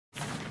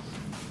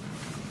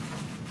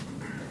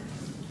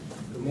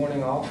Good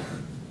morning, all.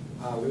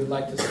 We would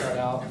like to start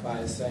out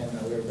by saying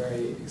that we're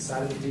very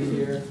excited to be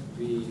here.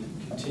 We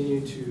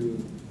continue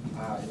to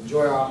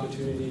enjoy our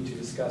opportunity to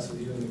discuss with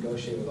you and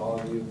negotiate with all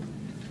of you.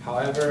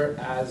 However,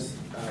 as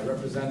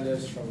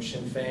representatives from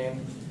Sinn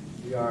Féin,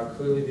 we are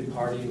clearly the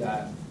party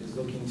that is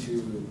looking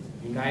to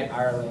unite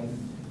Ireland,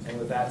 and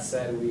with that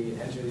said, we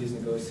enter these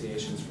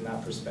negotiations from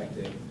that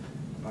perspective.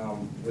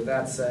 With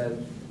that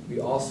said, we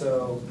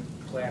also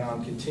plan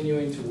on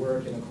continuing to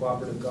work in a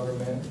cooperative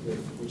government with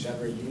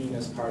whichever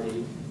unionist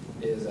party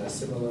is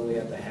similarly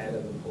at the head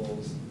of the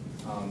polls.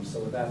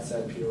 So with that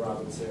said, Peter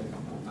Robinson,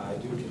 I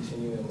do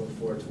continue and look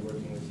forward to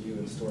working with you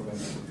and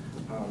Stormont.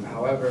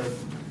 However,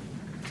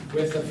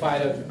 with the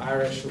fight of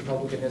Irish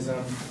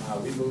republicanism,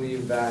 we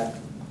believe that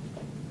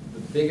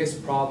the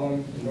biggest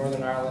problem in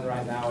Northern Ireland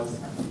right now is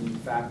the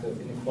fact of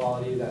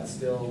inequality that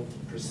still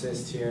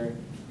persists here.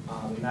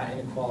 And that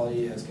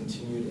inequality has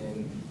continued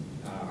in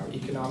our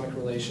economic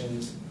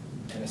relations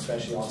and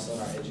especially also in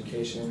our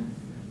education.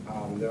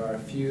 There are a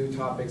few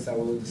topics that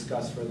we'll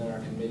discuss further in our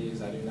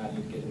committees. I do not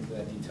need to get into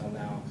that detail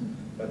now,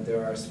 but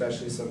there are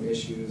especially some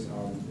issues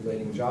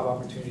relating job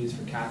opportunities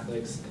for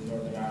Catholics in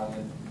Northern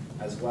Ireland,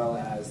 as well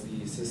as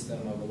the system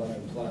of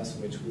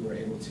 11+, which we were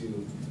able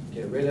to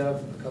get rid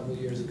of a couple of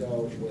years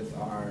ago with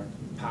our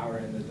power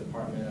in the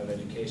Department of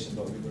Education,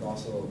 but we would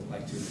also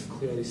like to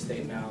clearly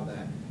state now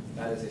that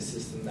that is a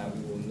system that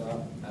we will not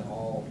at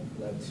all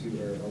let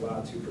to or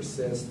allow to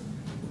persist.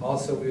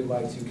 Also, we would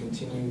like to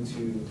continue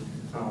to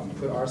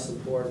put our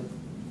support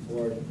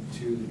forward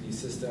to the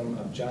system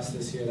of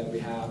justice here that we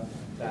have,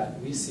 that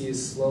we see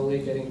is slowly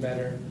getting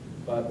better,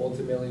 but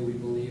ultimately we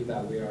believe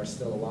that we are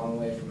still a long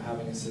way from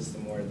having a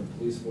system where the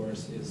police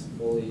force is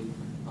fully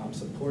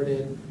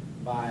supported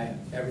by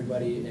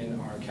everybody in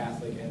our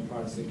Catholic and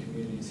Protestant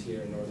communities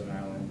here in Northern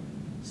Ireland.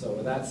 So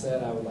with that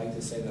said, I would like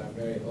to say that I'm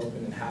very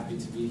open and happy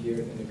to be here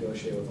and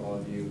negotiate with all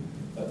of you,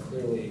 but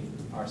clearly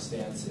our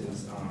stance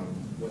is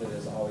what it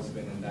has always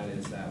been, and that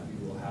is that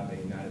we will have